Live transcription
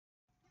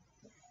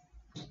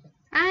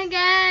Hi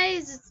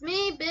guys, it's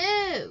me,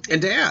 Boog.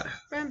 And Dad.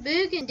 From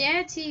Boog and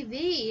Dad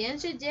TV, and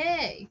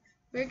today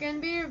we're going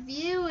to be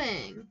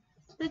reviewing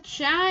the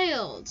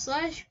child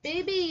 /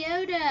 Baby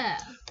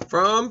Yoda.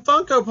 From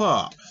Funko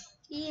Pop.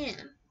 Yeah.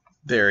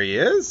 There he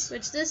is.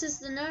 Which this is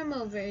the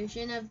normal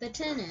version of the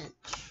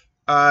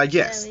 10-inch.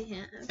 Yes. That we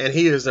have. And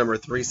he is number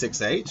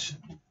 36H.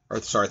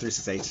 Or, sorry,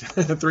 36H.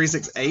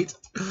 368.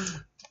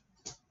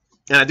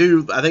 And I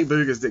think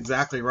Boog is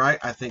exactly right.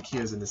 I think he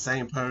is in the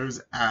same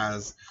pose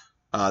as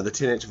the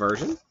 10-inch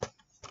version,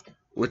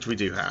 which we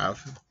do have.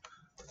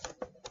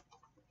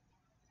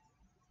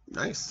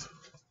 Nice.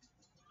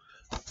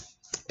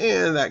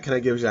 And that kind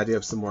of gives you an idea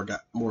of some more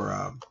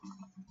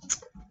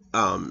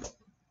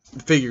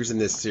figures in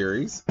this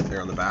series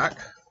there on the back.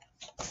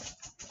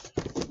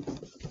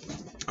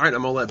 All right,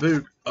 I'm gonna let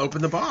Boog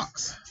open the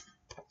box.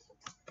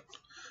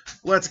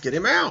 Let's get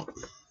him out.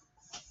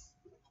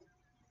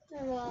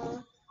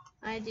 Well,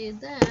 I do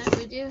that.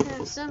 We do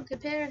have some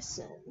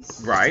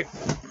comparisons. Right.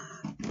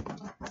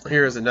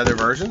 Here is another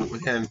version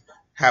with him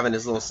having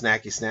his little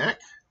snacky snack.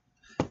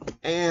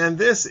 And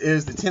this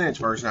is the 10-inch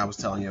version I was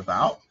telling you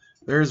about.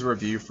 There's a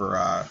review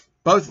for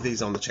both of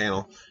these on the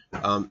channel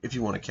if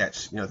you want to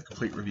catch the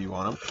complete review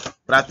on them.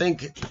 But I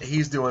think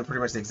he's doing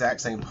pretty much the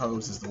exact same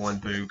pose as the one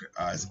Boog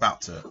is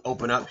about to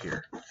open up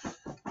here.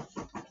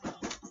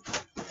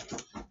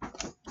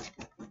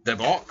 The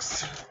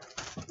box.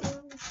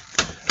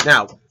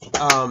 Now,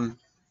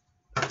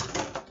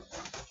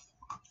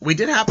 we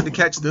did happen to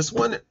catch this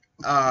one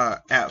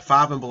at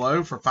 5 and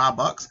Below for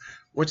 $5,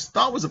 which I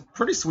thought was a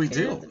pretty sweet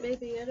deal. The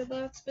Baby Yoda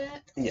box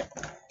back? Yeah.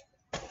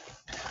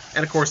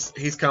 And of course,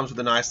 he comes with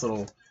a nice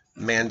little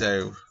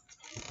Mando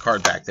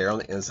card back there on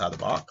the inside of the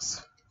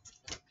box.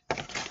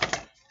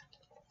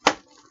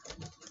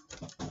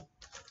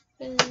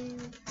 And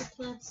the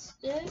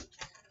plastic.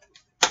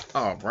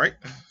 All right.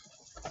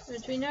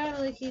 Which we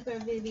normally keep our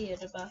Baby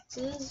Yoda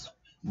boxes.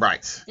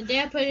 Right. And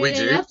Dad put it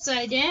in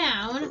upside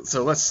down.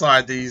 So let's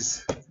slide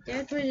these.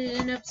 Dad put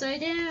it in upside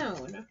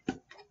down.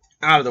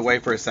 Out of the way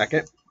for a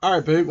second. All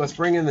right, Boog, let's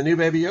bring in the new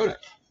Baby Yoda.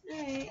 All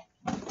right.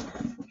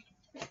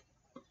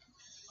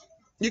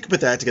 You can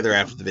put that together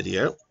after the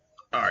video.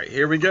 All right,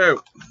 here we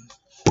go.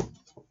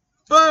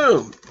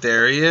 Boom!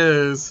 There he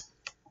is.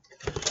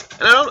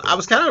 And I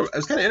was kind of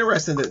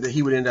interested that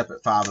he would end up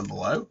at 5 and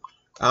Below,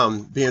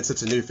 being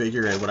such a new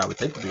figure and what I would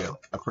think would be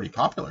a pretty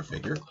popular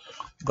figure.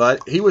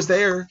 But he was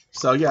there,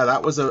 so yeah,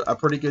 that was a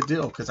pretty good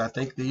deal because I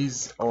think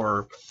these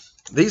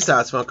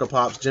size Funko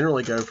Pops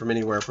generally go from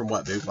anywhere from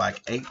what, Boog,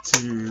 like $8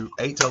 to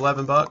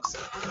 $11,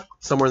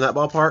 somewhere in that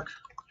ballpark.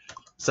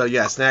 So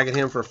yeah, snagging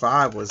him for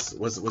 5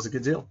 was a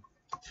good deal.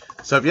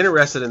 So if you're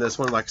interested in this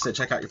one, like I said,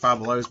 check out your 5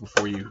 Belows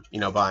before you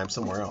buy him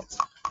somewhere else.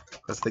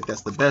 I think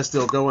that's the best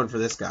deal going for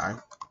this guy.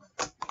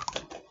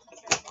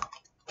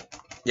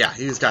 Yeah,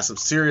 he's got some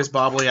serious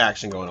bobbly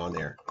action going on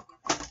there.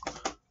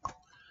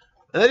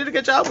 And they did a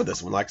good job with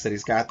this one. Like I said,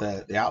 he's got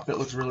the outfit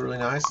looks really, really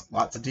nice.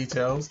 Lots of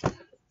details.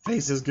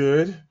 Face is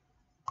good.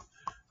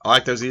 I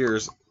like those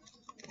ears.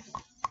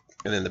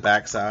 And then the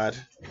back side.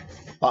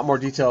 A lot more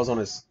details on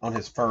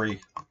his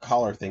furry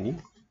collar thingy.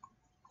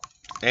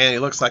 And he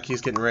looks like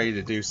he's getting ready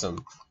to do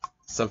some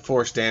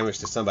force damage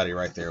to somebody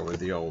right there with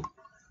the old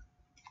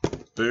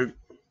Boog.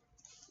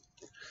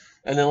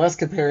 And then let's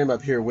compare him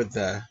up here with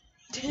the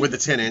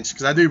 10-inch,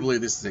 because I do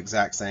believe this is the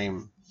exact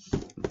same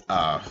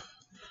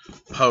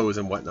pose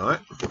and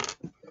whatnot.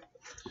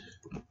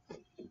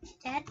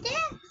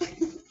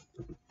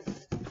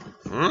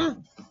 Hmm?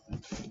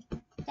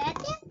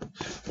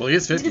 Well, he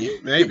is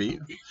 50, maybe.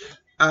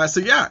 So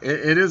yeah,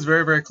 it is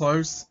very, very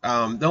close.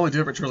 The only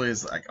difference really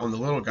is like on the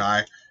little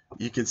guy,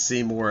 you can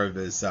see more of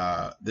his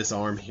this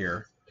arm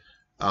here.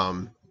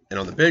 And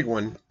on the big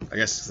one, I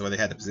guess the way they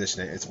had to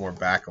position it, it's more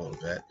back a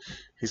little bit.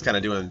 He's kind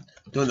of doing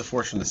the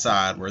force from the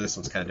side, where this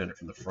one's kind of doing it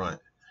from the front.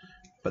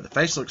 But the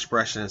facial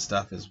expression and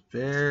stuff is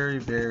very,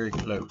 very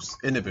close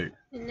in the boot.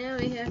 And now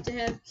we have to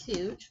have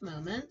cute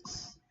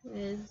moments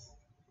with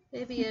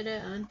Baby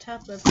Yoda on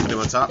top of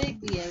Big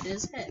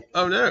Yoda's head.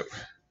 Oh no!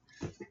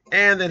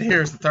 And then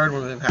here's the third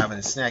one with him having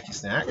a snacky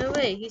snack. No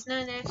wait, he's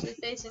not actually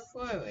facing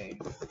forward.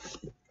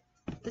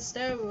 The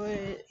Star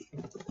Wars.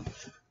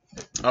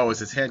 Oh, is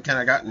his head kind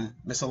of gotten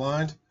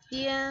misaligned?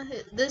 Yeah,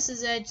 this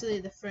is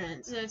actually the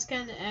front, so it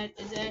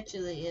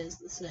actually is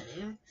the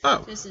same.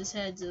 Oh. Just his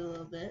head's a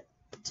little bit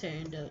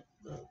turned up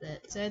a little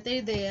bit. So I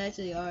think they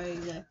actually are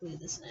exactly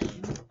the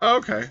same.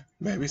 Okay,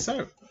 maybe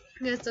so.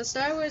 Because the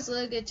Star Wars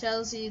logo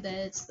tells you that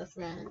it's the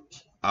front.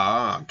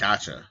 Ah,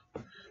 gotcha.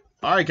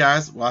 All right,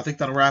 guys. Well, I think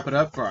that'll wrap it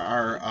up for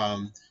our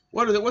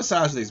what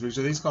size are these?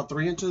 Are these called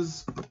 3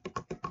 inches?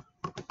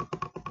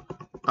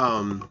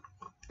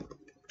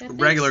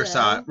 Regular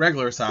size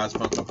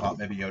Funko Pop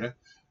Baby Yoda,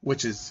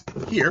 which is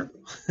here.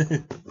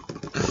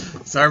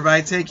 So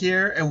everybody take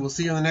care, and we'll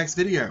see you in the next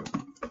video.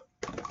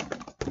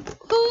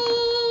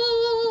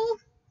 Ooh.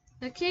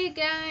 Okay,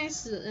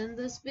 guys, so in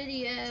this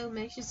video,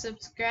 make sure to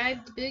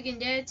subscribe to Boog and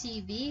Dad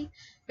TV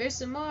for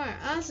some more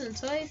awesome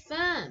toy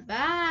fun.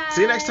 Bye.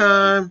 See you next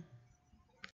time.